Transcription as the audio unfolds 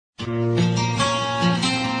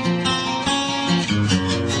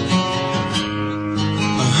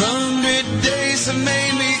100 days have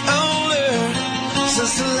made me older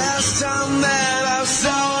since the last time that I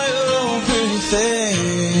saw your pretty face.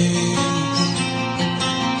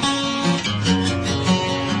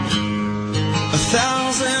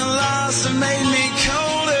 1,000 lives have made me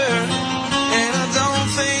colder, and I don't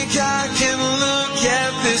think I can look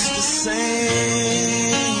at this the same.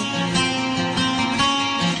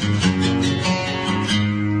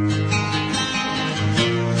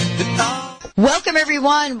 Welcome,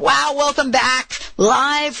 everyone. Wow, welcome back.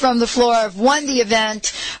 Live from the floor of One the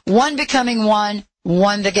Event, One Becoming One,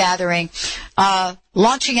 One the Gathering.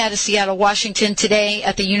 Launching out of Seattle, Washington today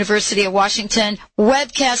at the University of Washington.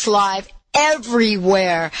 Webcast live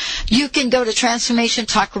everywhere. You can go to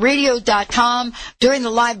transformationtalkradio.com during the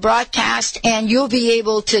live broadcast, and you'll be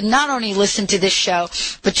able to not only listen to this show,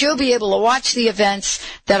 but you'll be able to watch the events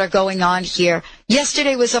that are going on here.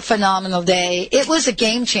 Yesterday was a phenomenal day. It was a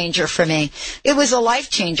game changer for me. It was a life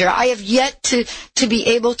changer. I have yet to be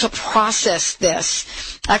able to process this.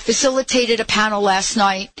 I facilitated a panel last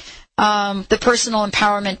night, the personal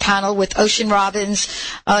empowerment panel with Ocean Robbins,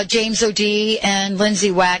 James O'D, and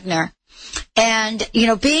Lindsay Wagner. And,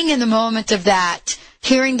 being in the moment of that,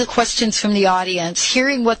 hearing the questions from the audience,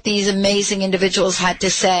 hearing what these amazing individuals had to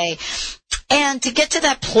say, and to get to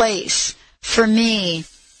that place, for me,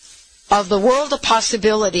 of the world of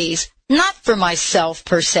possibilities, not for myself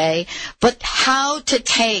per se, but how to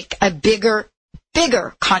take a bigger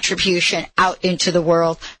contribution out into the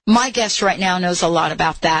world. My guest right now knows a lot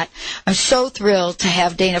about that. I'm so thrilled to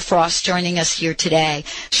have Dana Frost joining us here today.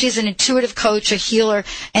 She's an intuitive coach, a healer,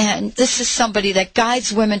 and this is somebody that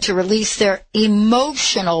guides women to release their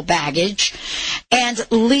emotional baggage and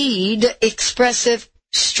lead expressive,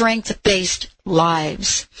 strength-based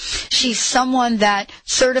lives. She's someone that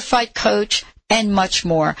certified coach and much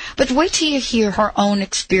more. But wait till you hear her own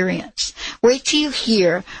experience. Wait till you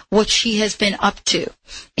hear what she has been up to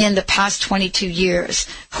in the past 22 years,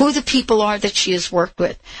 who the people are that she has worked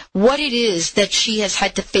with, what it is that she has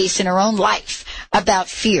had to face in her own life about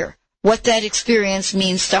fear, what that experience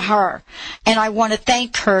means to her. And I want to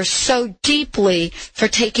thank her so deeply for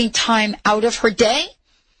taking time out of her day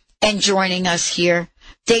and joining us here.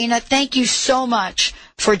 Dana, thank you so much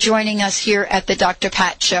for joining us here at the Dr.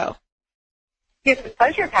 Pat Show. It's a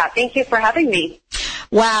pleasure, Pat. Thank you for having me.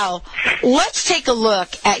 Wow. Let's take a look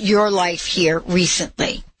at your life here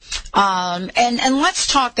recently. And let's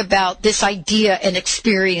talk about this idea and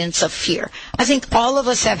experience of fear. I think all of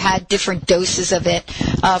us have had different doses of it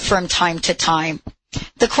from time to time.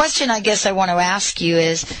 The question I guess I want to ask you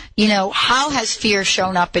is, how has fear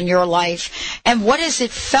shown up in your life, and what has it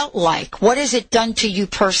felt like? What has it done to you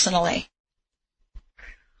personally?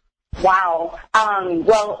 Wow.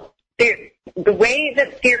 The way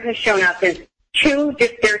that fear has shown up is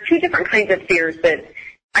there are two different kinds of fears that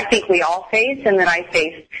I think we all face and that I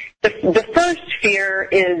face. The first fear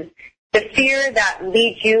is the fear that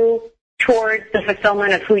leads you towards the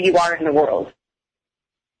fulfillment of who you are in the world.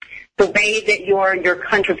 The way that your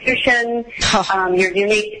contribution, your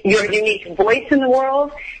unique voice in the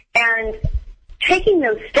world, and taking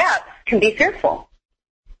those steps can be fearful.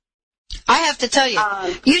 I have to tell you,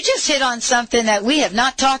 you just hit on something that we have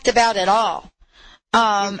not talked about at all.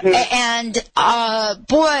 And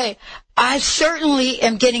boy, I certainly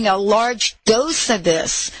am getting a large dose of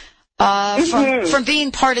this from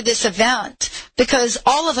being part of this event, because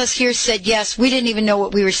all of us here said yes. We didn't even know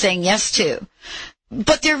what we were saying yes to.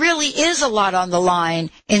 But there really is a lot on the line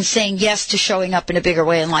in saying yes to showing up in a bigger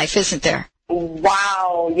way in life, isn't there?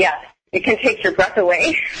 Wow, yes. It can take your breath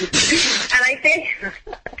away. And I think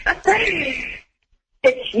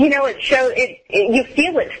you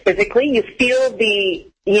feel it physically, you feel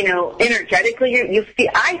energetically,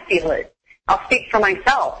 I feel it. I'll speak for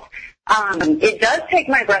myself. It does take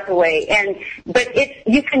my breath away, but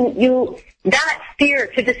that fear,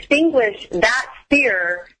 to distinguish that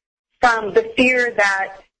fear from the fear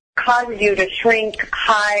that causes you to shrink,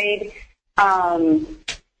 hide,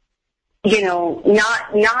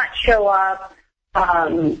 not show up,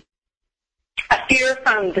 a fear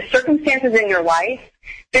from the circumstances in your life.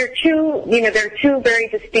 There are two very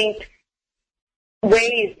distinct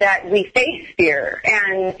ways that we face fear.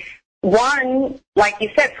 And one, like you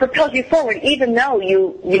said, propels you forward, even though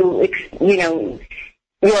you're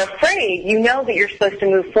afraid, you know that you're supposed to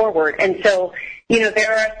move forward. And so,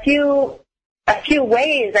 there are a few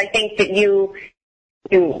ways I think that you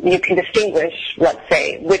can distinguish, let's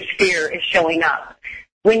say, which fear is showing up.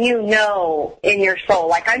 When you know in your soul,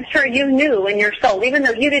 like I'm sure you knew in your soul, even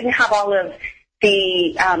though you didn't have all of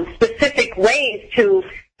the specific ways to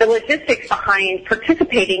the logistics behind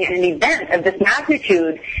participating in an event of this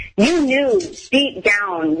magnitude, you knew deep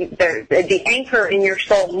down, the anchor in your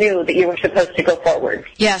soul knew that you were supposed to go forward.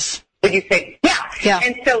 Yes. Would you say, yeah?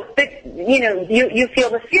 And so, but, you feel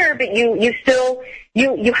the fear, but you still,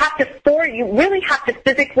 you have to you really have to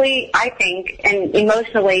physically, I think, and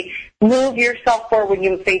emotionally move yourself forward when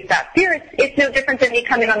you face that fear. It's no different than me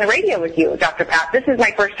coming on the radio with you, Dr. Pat. This is my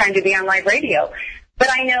first time to be on live radio. But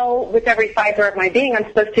I know with every fiber of my being I'm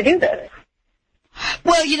supposed to do this.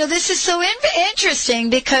 Well, this is so interesting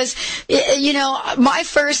because, my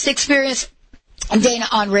first experience, Dana,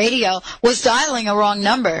 on radio was dialing a wrong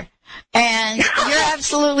number. And you're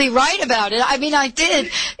absolutely right about it. I mean, I did.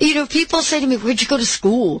 People say to me, where'd you go to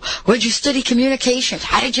school? Where'd you study communications?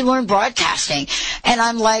 How did you learn broadcasting? And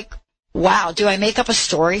I'm like, wow, do I make up a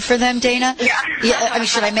story for them, Dana? Yeah. I mean,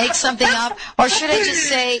 should I make something up? Or should I just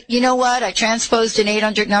say, you know what, I transposed an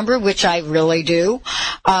 800 number, which I really do,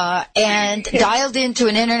 and dialed into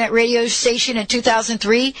an internet radio station in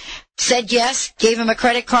 2003, said yes, gave him a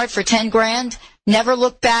credit card for $10,000, never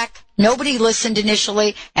looked back, nobody listened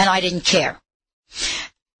initially, and I didn't care.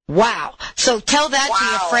 Wow. So tell that to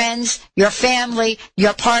your friends, your family,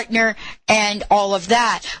 your partner, and all of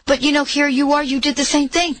that. But, here you are, you did the same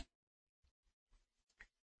thing.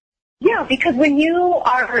 Yeah, because when you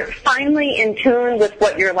are finally in tune with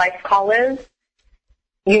what your life's call is,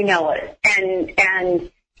 you know it. And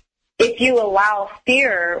if you allow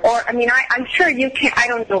fear, I'm sure you can, I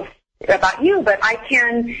don't know about you, but I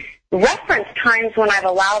can reference times when I've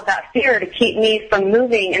allowed that fear to keep me from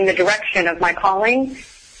moving in the direction of my calling.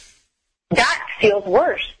 That feels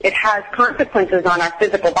worse. It has consequences on our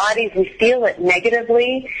physical bodies. We feel it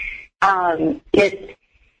negatively.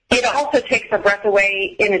 It also takes our breath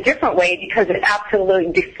away in a different way because it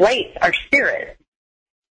absolutely deflates our spirit.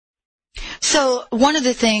 So one of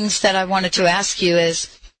the things that I wanted to ask you is,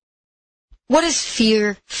 what does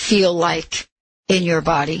fear feel like in your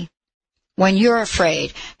body when you're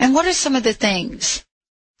afraid? And what are some of the things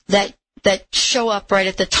that show up right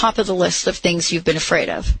at the top of the list of things you've been afraid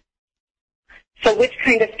of? So which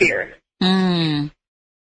kind of fear?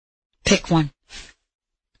 Pick one.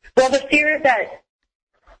 Well, the fear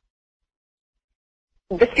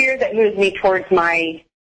that moves me towards my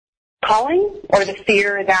calling, or a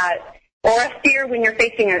fear when you're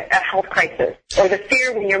facing a health crisis, or the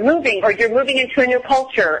fear when you're moving into a new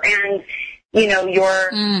culture, and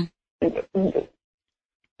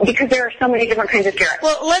because there are so many different kinds of fear.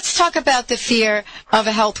 Well, let's talk about the fear of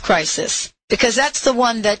a health crisis, because that's the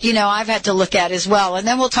one that, I've had to look at as well. And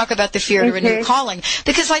then we'll talk about the fear of a new calling,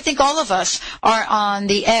 because I think all of us are on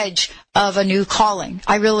the edge of a new calling.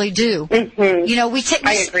 I really do. I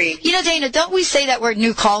agree. Dana, don't we say that word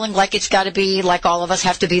new calling like it's got to be like all of us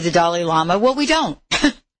have to be the Dalai Lama? Well, we don't.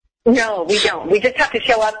 No, we don't. We just have to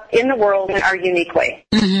show up in the world in our unique way.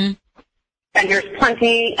 And there's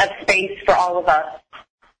plenty of space for all of us.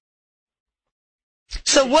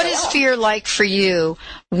 So what is fear like for you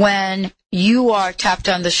when you are tapped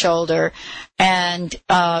on the shoulder and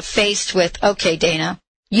faced with, okay, Dana,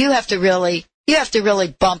 you have to really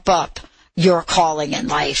bump up your calling in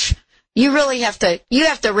life. You really have to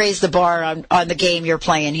raise the bar on the game you're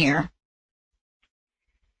playing here.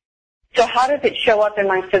 So how does it show up in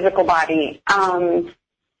my physical body?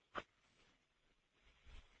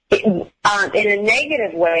 In a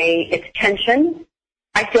negative way, it's tension.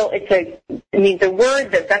 I feel the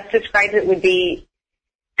word that best describes it would be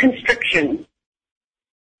constriction.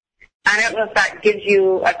 I don't know if that gives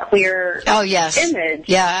you a clear image.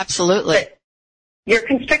 Yeah, absolutely. But you're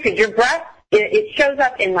constricted. Your breath, it shows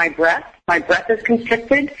up in my breath. My breath is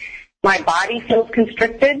constricted. My body feels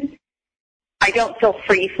constricted. I don't feel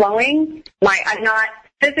free-flowing. I'm not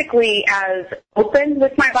physically as open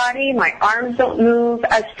with my body. My arms don't move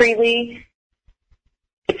as freely.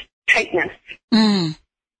 It's tightness.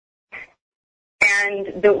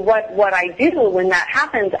 And what I do when that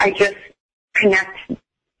happens, I just connect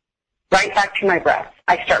right back to my breath.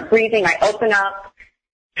 I start breathing. I open up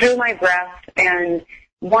through my breath. And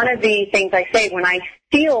one of the things I say, when I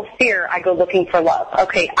feel fear, I go looking for love.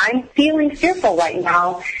 Okay, I'm feeling fearful right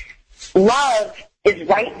now. Love is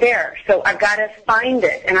right there. So I've got to find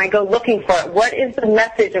it. And I go looking for it. What is the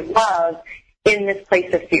message of love in this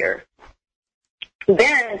place of fear?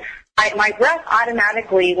 Then my breath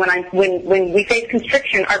automatically, when we face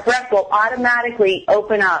constriction, our breath will automatically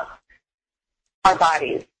open up our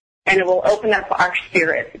bodies, and it will open up our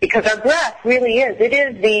spirit, because our breath really is.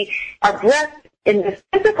 Our breath in the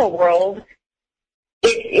physical world,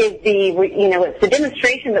 it's the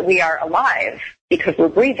demonstration that we are alive because we're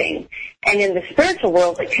breathing. And in the spiritual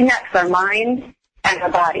world, it connects our mind and our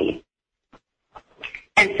body.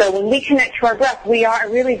 And so when we connect to our breath, I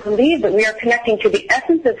really believe that we are connecting to the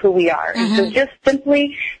essence of who we are. And so just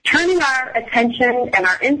simply turning our attention and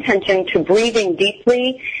our intention to breathing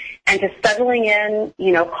deeply and to settling in,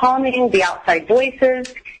 calming the outside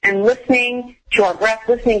voices and listening to our breath,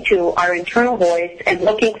 listening to our internal voice and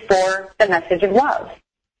looking for the message of love.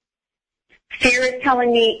 Fear is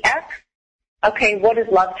telling me X. Okay, what is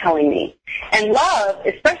love telling me? And love,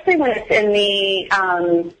 especially when it's in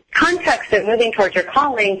the context of moving towards your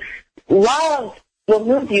calling, love will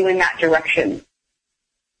move you in that direction.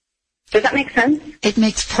 Does that make sense? It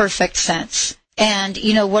makes perfect sense. And,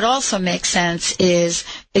 what also makes sense is,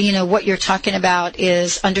 what you're talking about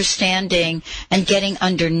is understanding and getting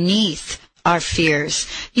underneath our fears.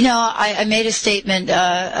 I made a statement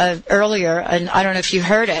earlier, and I don't know if you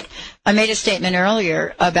heard it. I made a statement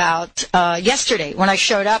earlier about yesterday when I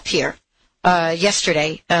showed up here.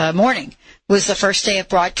 Yesterday morning was the first day of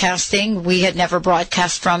broadcasting. We had never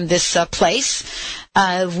broadcast from this place.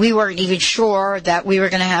 We weren't even sure that we were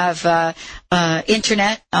going to have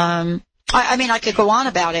internet. I could go on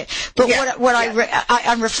about it, but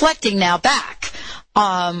I'm reflecting now back.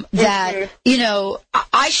 That,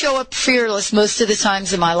 I show up fearless most of the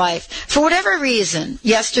times in my life. For whatever reason,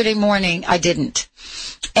 yesterday morning, I didn't.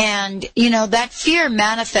 And, that fear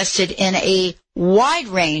manifested in a wide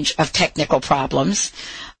range of technical problems.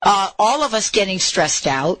 All of us getting stressed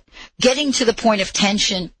out, getting to the point of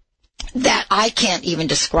tension that I can't even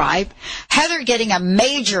describe. Heather getting a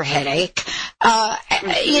major headache,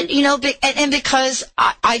 and because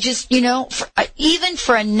I just, even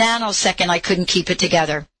for a nanosecond, I couldn't keep it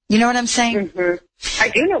together. You know what I'm saying? I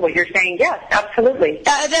do know what you're saying. Yes, absolutely.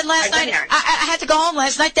 Then last night, I had to go home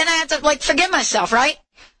last night. Then I had to, forgive myself, right?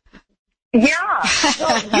 Yeah.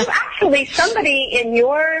 Well, you actually, somebody in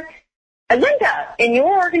Linda, in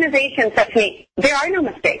your organization said to me, there are no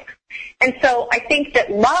mistakes. And so I think that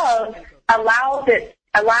love allows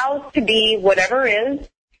to be whatever is.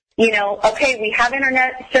 Okay, we have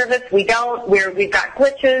internet service, we've got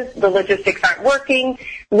glitches, the logistics aren't working.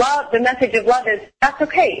 Love, the message of love is, that's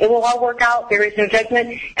okay, it will all work out, there is no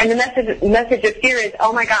judgment. And the message of fear is,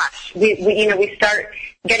 oh my gosh, we start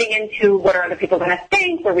getting into what are other people going to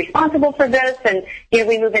think, we're responsible for this, and,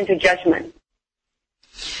 we move into judgment.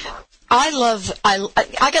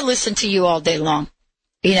 I could listen to you all day long.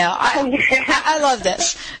 I love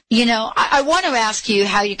this. I want to ask you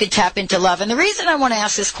how you could tap into love. And the reason I want to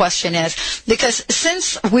ask this question is because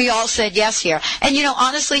since we all said yes here, and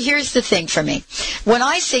honestly, here's the thing for me. When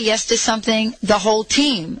I say yes to something, the whole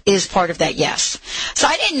team is part of that yes. So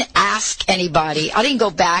I didn't ask anybody. I didn't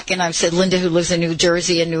go back and I said, Linda, who lives in New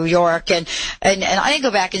Jersey and New York, and I didn't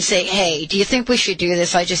go back and say, hey, do you think we should do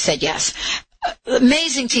this? I just said yes.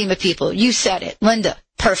 Amazing team of people. You said it. Linda,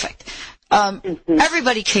 perfect.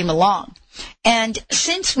 Everybody came along. And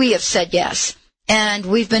since we have said yes, and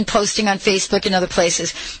we've been posting on Facebook and other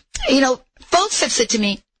places, folks have said to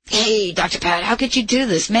me, hey, Dr. Pat, how could you do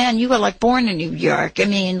this? Man, you were born in New York. I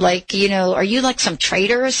mean, are you some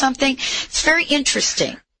traitor or something? It's very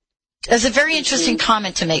interesting. It's a very interesting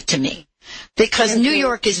comment to make to me because New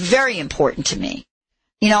York is very important to me.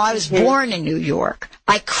 I was born in New York.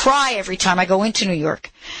 I cry every time I go into New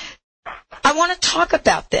York. I want to talk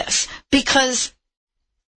about this because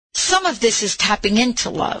some of this is tapping into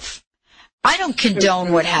love. I don't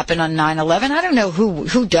condone what happened on 9/11. I don't know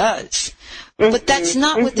who does. But that's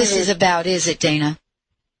not what this is about, is it, Dana?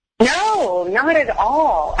 No, not at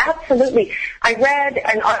all. Absolutely. I read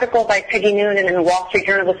an article by Peggy Noonan in the Wall Street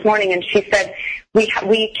Journal this morning, and she said,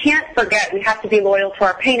 we can't forget, we have to be loyal to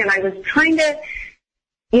our pain. And I was trying to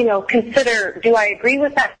consider, do I agree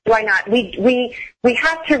with that? Do I not? We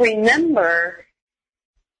have to remember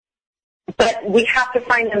that we have to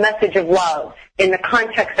find the message of love in the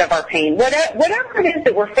context of our pain. Whatever it is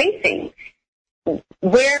that we're facing,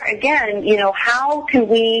 where, again, how can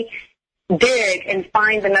we dig and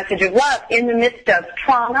find the message of love in the midst of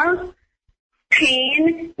trauma,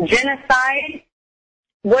 pain, genocide,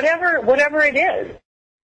 whatever it is?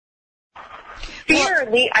 Fear,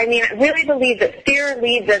 I really believe that fear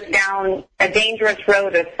leads us down a dangerous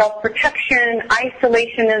road of self-protection,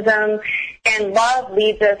 isolationism, and love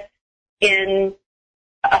leads us in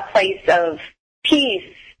a place of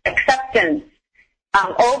peace, acceptance,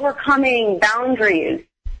 overcoming boundaries.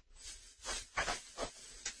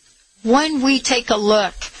 When we take a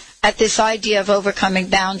look at this idea of overcoming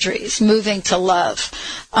boundaries, moving to love.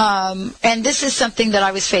 And this is something that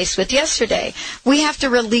I was faced with yesterday. We have to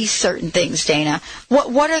release certain things, Dana.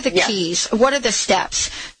 What are the keys? What are the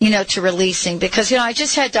steps, to releasing? Because, I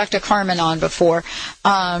just had Dr. Carmen on before.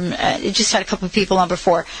 Just had a couple of people on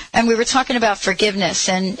before. And we were talking about forgiveness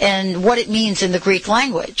and what it means in the Greek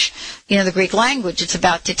language. The Greek language, it's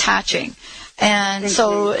about detaching. And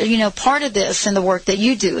so, part of this and the work that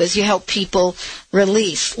you do is you help people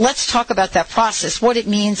release. Let's talk about that process, what it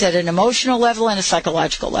means at an emotional level and a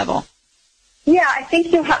psychological level. Yeah, I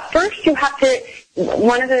think first you have to,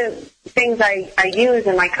 one of the things I use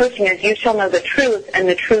in my coaching is you shall know the truth and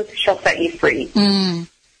the truth shall set you free.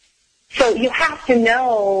 So you have to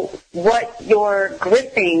know what you're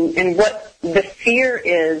gripping and what the fear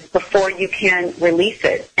is before you can release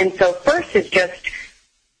it. And so first is just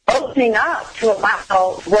opening up to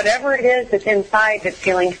allow whatever it is that's inside that's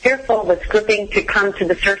feeling fearful, that's gripping, to come to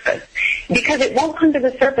the surface. Because it won't come to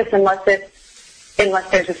the surface unless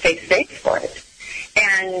there's a safe space for it.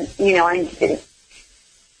 And,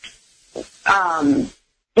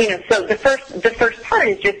 so the first part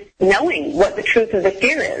is just knowing what the truth of the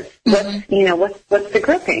fear is. What's the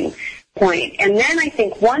gripping point. And then I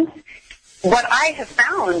think what I have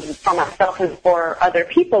found for myself and for other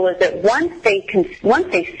people is that once they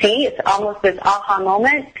see, it's almost this aha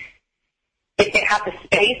moment. If they have the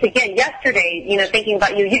space, again, yesterday, thinking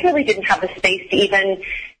about you really didn't have the space to even,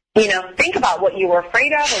 think about what you were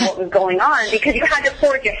afraid of or what was going on because you had to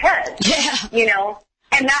forge ahead. Yeah.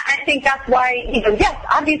 And I think that's why, yes,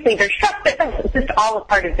 obviously there's stress, but that's just all a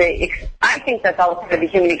part of I think that's all a part of the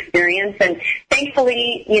human experience. And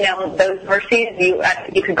thankfully, those mercies,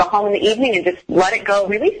 you could go home in the evening and just let it go,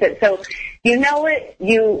 release it. So you know it,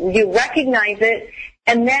 you recognize it,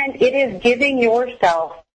 and then it is giving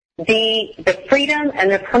yourself the freedom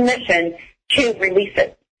and the permission to release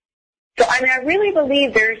it. So, I really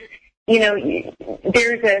believe there's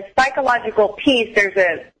a psychological piece,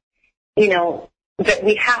 that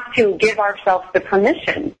we have to give ourselves the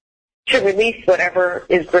permission to release whatever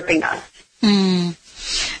is gripping us.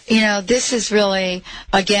 This is really,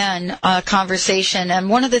 again, a conversation. And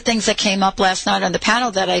one of the things that came up last night on the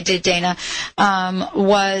panel that I did, Dana,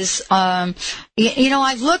 was,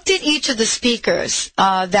 I looked at each of the speakers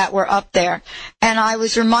that were up there, and I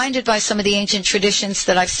was reminded by some of the ancient traditions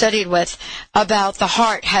that I've studied with about the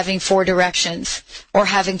heart having 4 directions or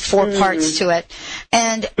having 4 parts to it.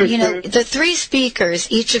 And, the 3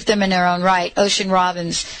 speakers, each of them in their own right, Ocean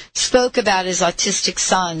Robbins, spoke about his autistic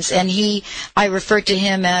sons, and I referred to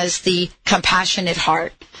him as the compassionate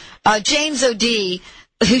heart. James O'D,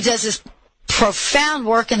 who does this profound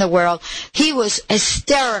work in the world, he was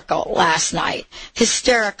hysterical last night.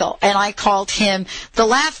 Hysterical. And I called him the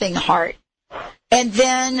laughing heart. And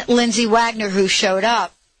then Lindsay Wagner, who showed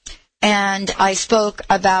up, and I spoke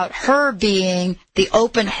about her being the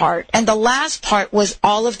open heart. And the last part was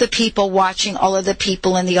all of the people watching, all of the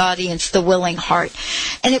people in the audience, the willing heart.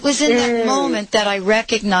 And it was in that moment that I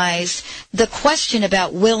recognized the question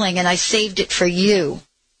about willing, and I saved it for you.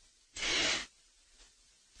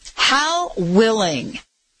 How willing,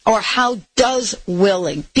 or how does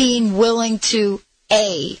willing, being willing to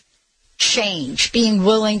change, being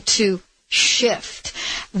willing to shift,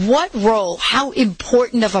 what role, how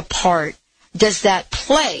important of a part does that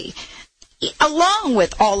play, along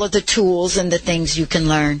with all of the tools and the things you can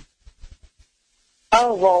learn?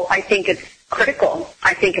 Oh, well, I think it's critical.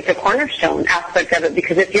 I think it's a cornerstone aspect of it,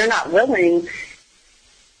 because if you're not willing,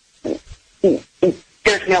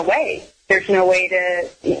 there's no way. There's no way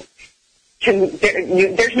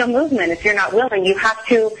there's no movement. If you're not willing, you have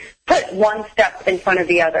to put one step in front of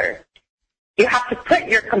the other. You have to put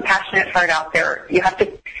your compassionate heart out there. You have to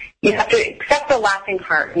accept the laughing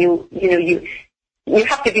heart. You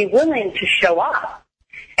have to be willing to show up.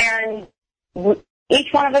 And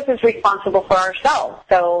each one of us is responsible for ourselves.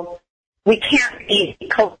 So we can't be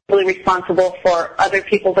totally responsible for other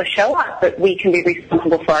people to show up, but we can be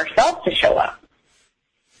responsible for ourselves to show up.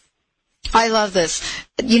 I love this.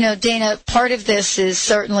 Dana, part of this is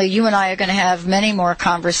certainly you and I are going to have many more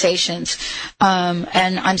conversations.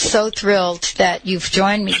 And I'm so thrilled that you've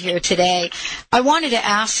joined me here today. I wanted to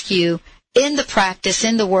ask you, in the practice,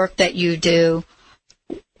 in the work that you do,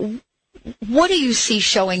 what do you see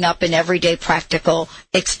showing up in everyday practical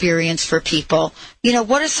experience for people?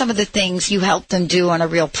 What are some of the things you help them do on a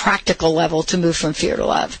real practical level to move from fear to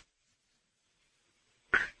love?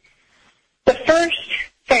 The first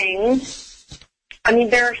thing,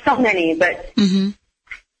 there are so many, but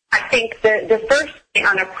I think the first thing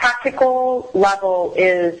on a practical level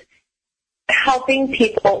is helping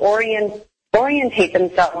people orientate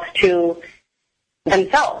themselves to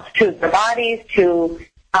themselves, to their bodies, to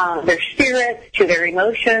their spirits, to their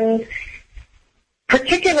emotions.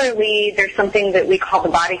 Particularly, there's something that we call the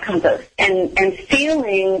body compass, and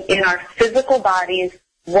feeling in our physical bodies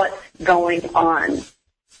what's going on.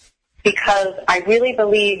 Because I really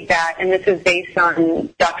believe that, and this is based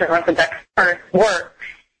on Dr. Arthur Beck's work,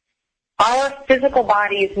 our physical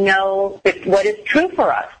bodies know what is true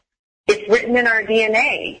for us. It's written in our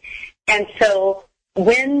DNA. And so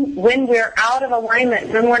when we're out of alignment,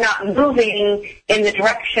 when we're not moving in the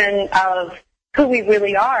direction of who we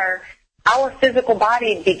really are, our physical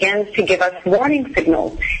body begins to give us warning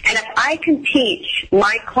signals. And if I can teach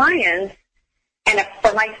my clients, and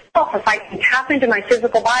for myself, if I can tap into my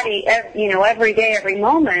physical body, every day, every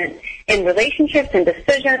moment, in relationships and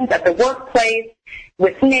decisions, at the workplace,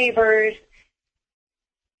 with neighbors,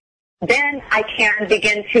 then I can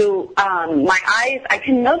begin to, I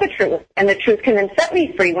can know the truth, and the truth can then set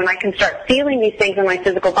me free when I can start feeling these things in my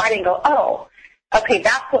physical body and go, oh, okay,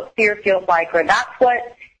 that's what fear feels like, or that's what,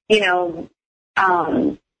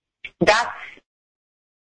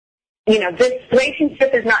 this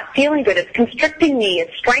relationship is not feeling good. It's constricting me.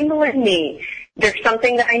 It's strangling me. There's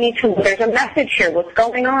something that I need to, there's a message here. What's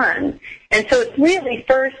going on? And so it's really,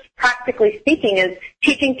 first, practically speaking, is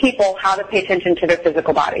teaching people how to pay attention to their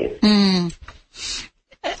physical bodies.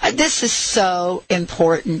 This is so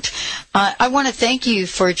important. I want to thank you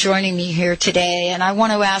for joining me here today, and I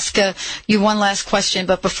want to ask you one last question,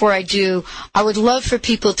 but before I do, I would love for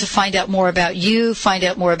people to find out more about you, find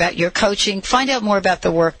out more about your coaching, find out more about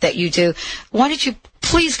the work that you do. Why don't you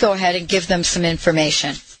please go ahead and give them some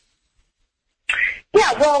information?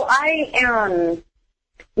 Yeah, well, I am...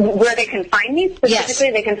 Where they can find me specifically,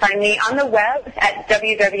 yes. They can find me on the web at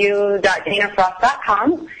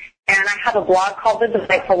www.danafrost.com. And I have a blog called The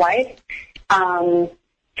Delightful Life.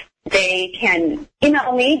 They can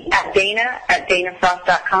email me at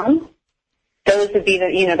dana@danafrost.com. Those would be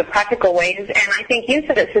the practical ways. And I think you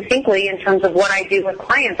said it succinctly in terms of what I do with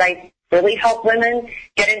clients. I really help women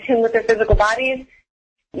get in tune with their physical bodies,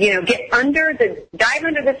 dive under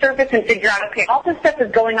the surface and figure out, okay, all this stuff is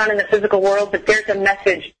going on in the physical world, but there's a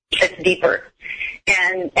message that's deeper.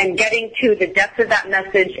 And getting to the depth of that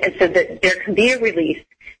message, and so that there can be a release.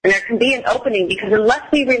 And there can be an opening, because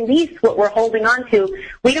unless we release what we're holding on to,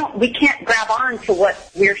 we can't grab on to what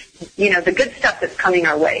the good stuff that's coming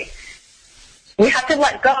our way. We have to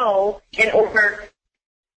let go in order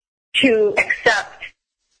to accept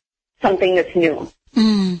something that's new.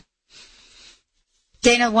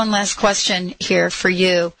 Dana, one last question here for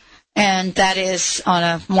you, and that is on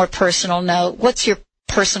a more personal note. What's your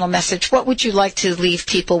personal message? What would you like to leave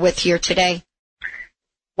people with here today?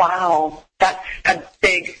 Wow, that's a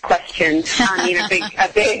big question. I mean, that's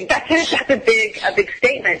a big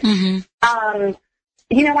statement. Mm-hmm. I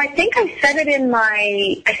think I said it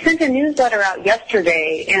I sent a newsletter out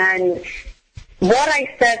yesterday, and what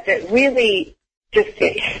I said that really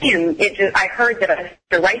I heard that I have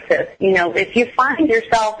to write this. If you find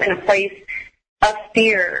yourself in a place of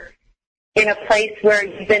fear, in a place where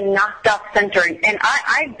you've been knocked off center, and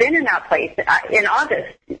I've been in that place in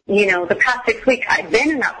August, the past 6 weeks, I've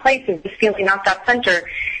been in that place of just feeling knocked off center.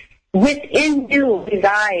 Within you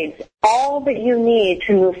resides all that you need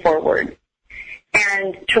to move forward.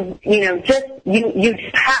 And to, you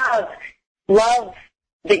have love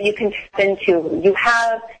that you can tap into. You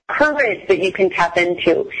have courage that you can tap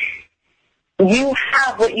into. You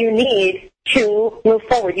have what you need to move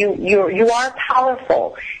forward. You are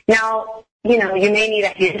powerful. Now, you may need a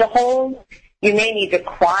hand to hold. You may need to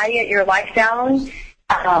quiet your life down.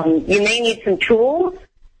 You may need some tools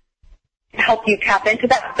to help you tap into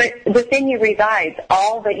that. But within you resides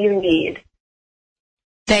all that you need.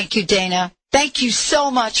 Thank you, Dana. Thank you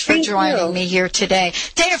so much for joining me here today.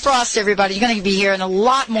 Dana Frost, everybody. You're going to be hearing a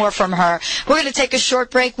lot more from her. We're going to take a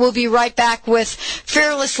short break. We'll be right back with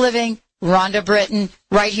Fearless Living, Rhonda Britton,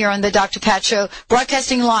 right here on the Dr. Pat Show,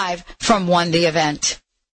 broadcasting live from One The Event.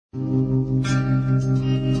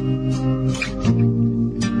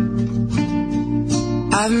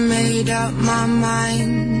 I've made up my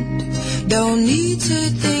mind. Don't need to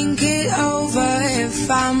think it over.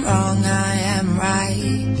 If I'm wrong, I am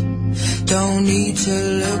right. Don't need to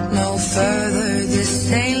look no further. This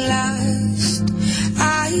ain't last.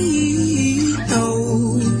 I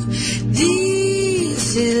know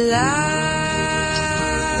this is life.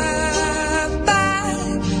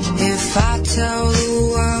 But if I tell the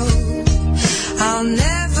world, I'll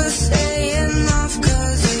never say enough,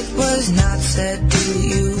 'cause it was not said to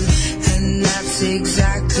you, and that's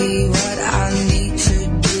exactly what I need to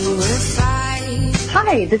do if I...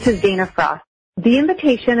 Hi, this is Dana Frost. The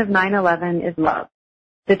invitation of 9/11 is love.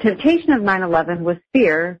 The temptation of 9/11 was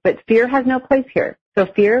fear, but fear has no place here. So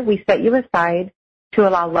fear, we set you aside to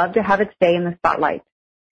allow love to have its day in the spotlight.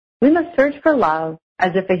 We must search for love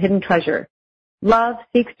as if a hidden treasure. Love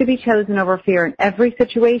seeks to be chosen over fear in every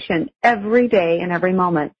situation, every day, and every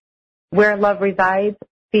moment. Where love resides,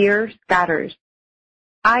 fear scatters.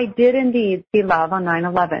 I did indeed see love on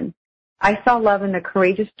 9/11. I saw love in the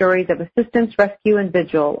courageous stories of assistance, rescue, and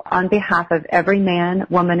vigil on behalf of every man,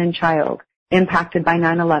 woman, and child impacted by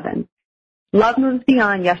 9/11. Love moves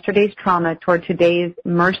beyond yesterday's trauma toward today's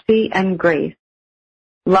mercy and grace.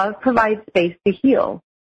 Love provides space to heal.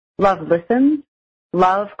 Love listens.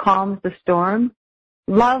 Love calms the storm.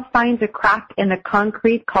 Love finds a crack in the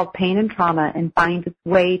concrete called pain and trauma and finds its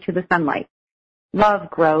way to the sunlight. Love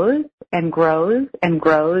grows and grows and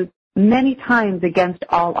grows many times against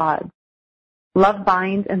all odds. Love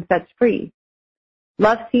binds and sets free.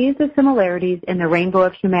 Love sees the similarities in the rainbow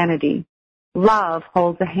of humanity. Love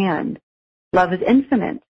holds a hand. Love is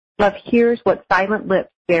infinite. Love hears what silent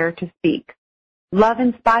lips dare to speak. Love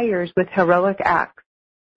inspires with heroic acts.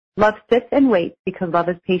 Love sits and waits because love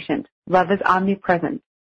is patient. Love is omnipresent.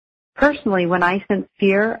 Personally, when I sense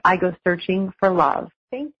fear, I go searching for love.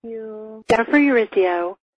 Thank you. Jennifer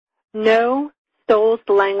Urizio,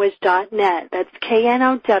 KNOWSoulsLanguage.net. That's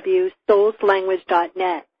KNOW,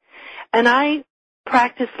 soulslanguage.net. And I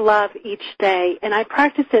practice love each day, and I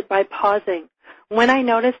practice it by pausing. When I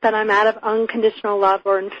notice that I'm out of unconditional love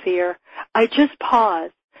or in fear, I just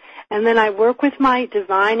pause, and then I work with my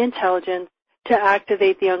divine intelligence to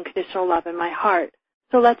activate the unconditional love in my heart.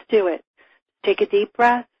 So let's do it. Take a deep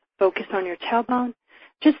breath, focus on your tailbone.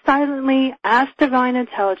 Just silently ask divine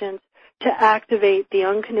intelligence to activate the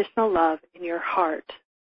unconditional love in your heart.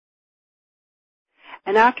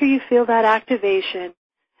 And after you feel that activation,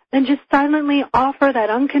 then just silently offer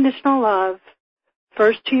that unconditional love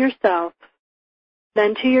first to yourself,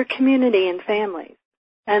 then to your community and family,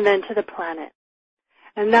 and then to the planet.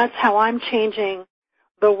 And that's how I'm changing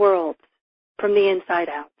the world from the inside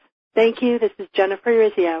out. Thank you. This is Jennifer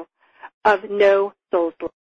Urizio of No Souls.